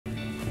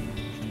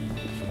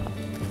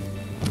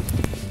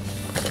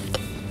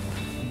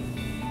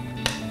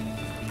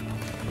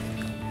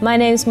My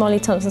name's Molly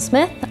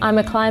Thompson-Smith. I'm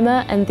a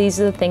climber, and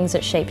these are the things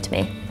that shaped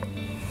me.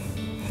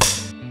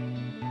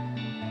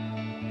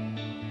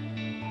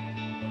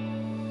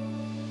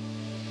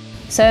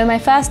 So my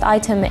first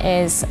item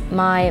is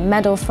my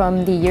medal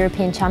from the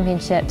European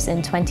Championships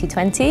in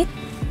 2020.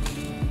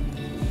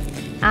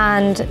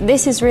 And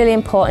this is really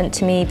important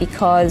to me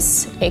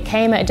because it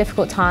came at a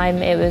difficult time.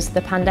 It was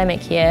the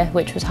pandemic year,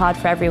 which was hard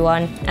for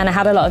everyone. And I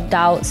had a lot of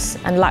doubts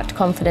and lacked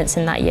confidence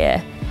in that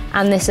year.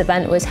 And this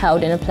event was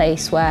held in a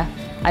place where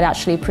I'd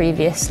actually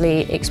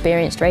previously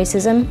experienced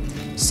racism.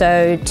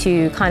 So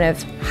to kind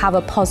of have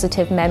a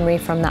positive memory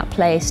from that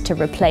place to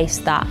replace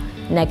that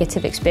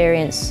negative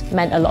experience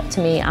meant a lot to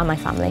me and my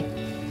family.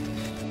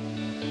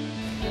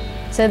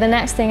 So the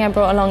next thing I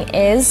brought along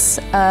is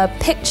a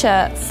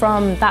picture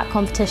from that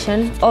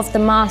competition of the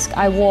mask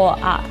I wore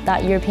at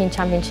that European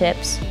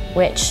Championships,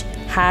 which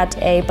had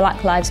a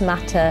Black Lives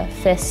Matter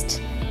fist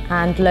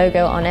and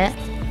logo on it.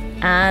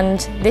 And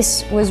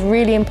this was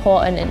really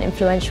important and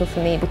influential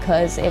for me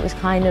because it was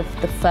kind of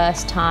the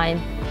first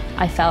time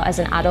I felt as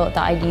an adult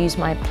that I'd use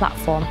my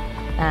platform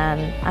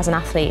as an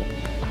athlete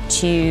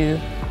to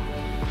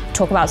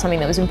talk about something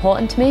that was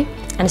important to me.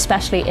 And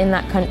especially in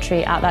that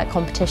country, at that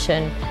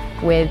competition,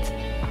 with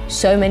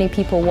so many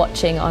people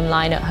watching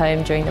online at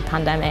home during the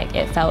pandemic,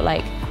 it felt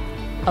like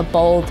a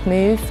bold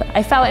move.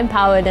 I felt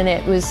empowered and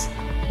it was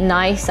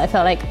nice. I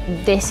felt like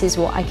this is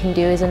what I can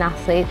do as an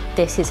athlete.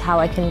 This is how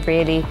I can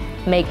really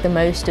make the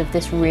most of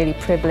this really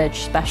privileged,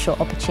 special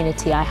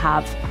opportunity I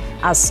have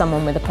as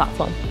someone with a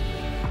platform.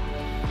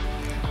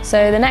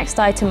 So the next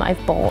item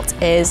I've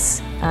bought is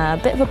a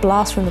bit of a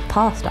blast from the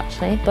past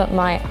actually, but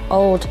my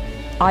old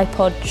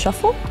iPod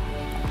Shuffle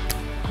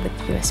with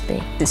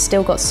USB. It's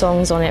still got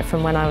songs on it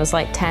from when I was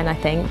like 10, I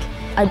think.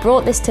 I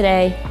brought this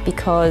today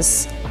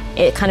because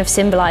it kind of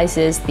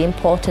symbolises the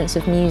importance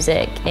of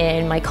music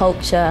in my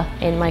culture,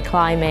 in my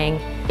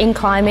climbing. In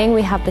climbing,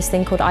 we have this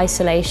thing called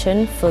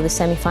isolation for the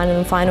semi-final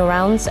and final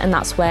rounds, and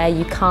that's where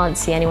you can't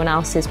see anyone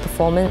else's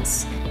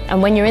performance.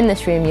 And when you're in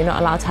this room, you're not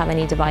allowed to have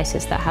any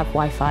devices that have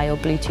Wi-Fi or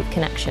Bluetooth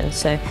connection.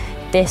 So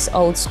this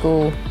old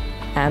school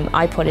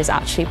iPod is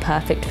actually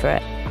perfect for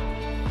it.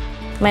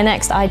 My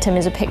next item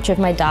is a picture of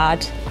my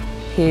dad,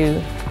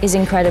 who is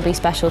incredibly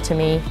special to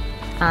me.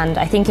 And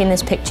I think in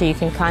this picture you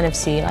can kind of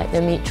see like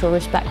the mutual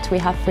respect we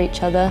have for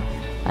each other.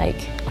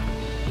 Like,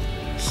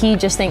 he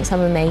just thinks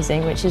I'm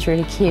amazing, which is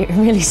really cute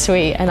and really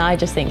sweet, and I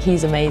just think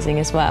he's amazing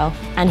as well.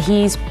 And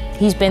he's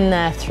been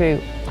there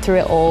through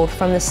it all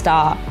from the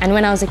start. And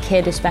when I was a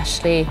kid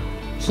especially,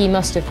 he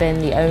must have been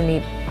the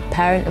only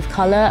parent of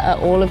colour at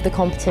all of the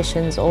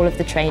competitions, all of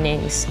the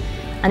trainings.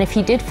 And if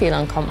he did feel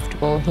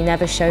uncomfortable, he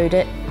never showed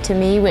it to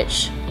me,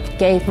 which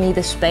gave me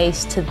the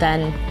space to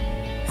then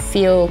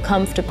feel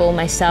comfortable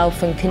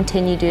myself and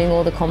continue doing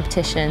all the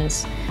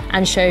competitions,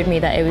 and showed me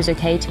that it was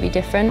okay to be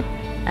different.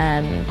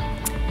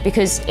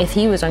 Because if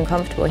he was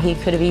uncomfortable, he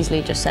could have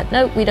easily just said,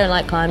 no, we don't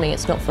like climbing,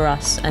 it's not for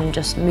us, and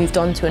just moved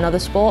on to another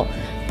sport.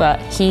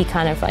 But he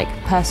kind of like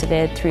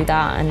persevered through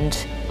that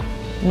and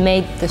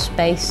made the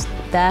space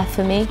there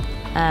for me.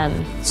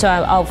 So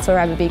I'll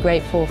forever be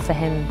grateful for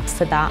him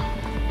for that,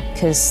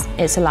 because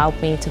it's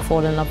allowed me to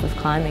fall in love with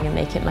climbing and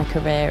make it my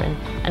career,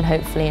 and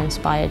hopefully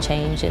inspire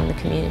change in the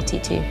community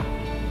too.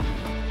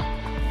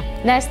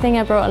 Next thing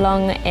I brought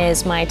along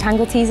is my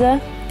tangle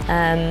teaser,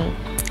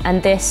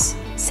 and this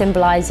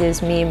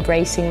symbolises me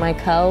embracing my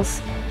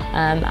curls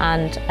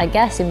and I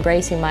guess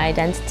embracing my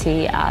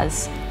identity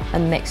as a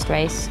mixed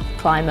race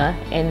climber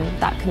in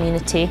that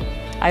community.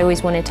 I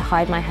always wanted to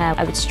hide my hair,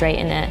 I would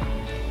straighten it.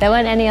 There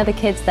weren't any other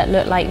kids that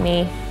looked like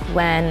me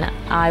when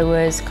I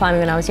was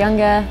climbing when I was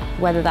younger,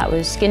 whether that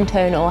was skin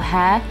tone or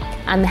hair,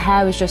 and the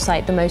hair was just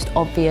like the most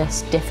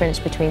obvious difference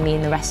between me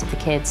and the rest of the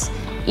kids.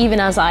 Even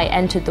as I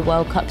entered the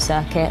World Cup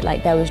circuit,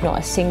 like there was not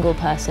a single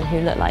person who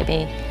looked like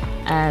me.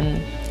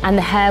 And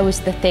the hair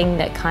was the thing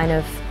that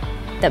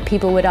that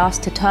people would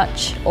ask to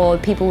touch or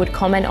people would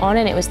comment on,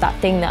 and it was that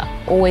thing that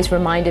always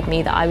reminded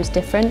me that I was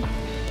different.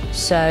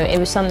 So it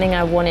was something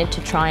I wanted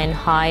to try and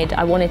hide.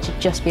 I wanted to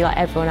just be like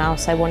everyone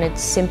else. I wanted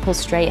simple,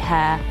 straight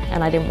hair,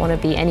 and I didn't want to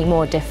be any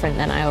more different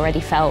than I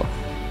already felt.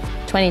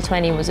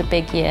 2020 was a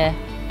big year.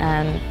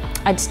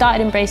 I'd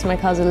started embracing my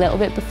curls a little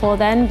bit before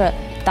then, but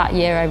that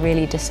year I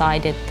really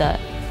decided that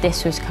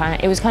this was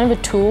it was kind of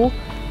a tool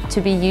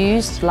to be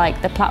used, like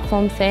the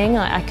platform thing.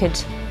 I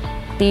could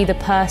be the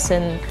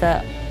person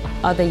that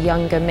other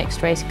younger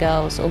mixed race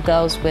girls or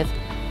girls with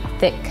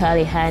thick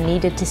curly hair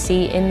needed to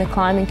see in the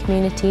climbing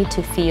community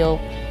to feel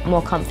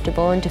more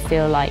comfortable and to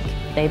feel like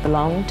they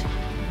belonged.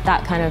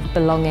 That kind of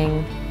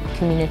belonging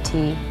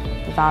community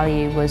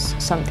value was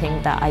something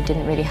that I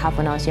didn't really have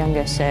when I was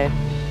younger. So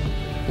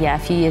yeah, a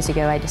few years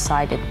ago I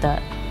decided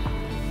that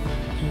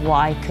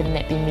why couldn't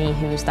it be me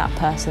who was that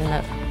person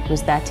that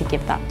was there to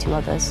give that to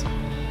others.